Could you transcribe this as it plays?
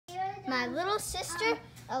my little sister,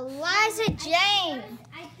 Eliza Jane.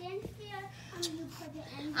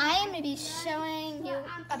 I am going to be showing you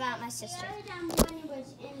about my sister.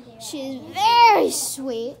 She is very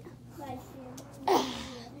sweet.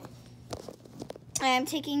 I am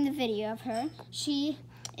taking the video of her. She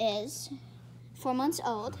is 4 months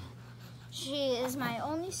old. She is my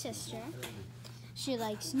only sister. She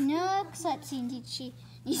likes nooks. Let's see, indeed she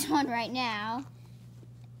needs one right now.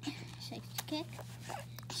 She likes to kick.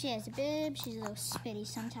 She has a bib. She's a little spitty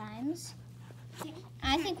sometimes.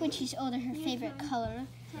 I think when she's older, her favorite color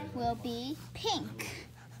will be pink.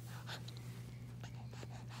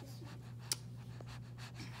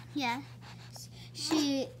 Yeah.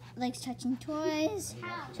 She likes touching toys.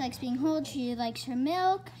 She likes being held. She likes her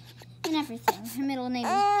milk and everything. Her middle name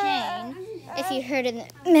is Jane. If you heard in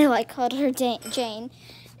the middle, I called her Jane.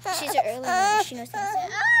 She's an early learner. She knows things.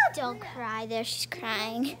 Oh, don't cry there. She's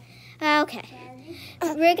crying. Okay.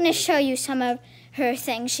 We're going to show you some of her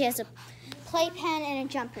things. She has a playpen and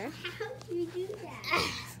a jumper. How do you do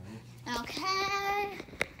that? Okay.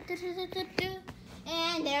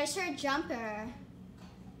 And there's her jumper.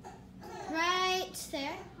 Right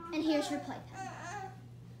there. And here's her playpen.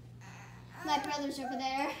 My brother's over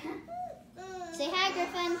there. Say hi,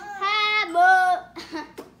 Griffin. Hi, Bo.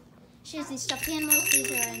 She has these stuffed animals.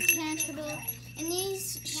 These are intangible. And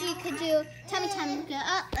these she could do tummy time.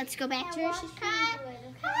 Oh, let's go back to her. She's crying.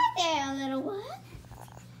 Hi there, little one.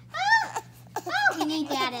 Oh, you need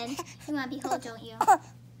that in. You want to be whole, don't you?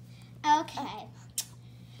 Okay.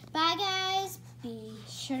 Bye, guys. Be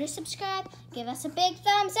sure to subscribe. Give us a big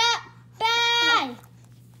thumbs up. Bye.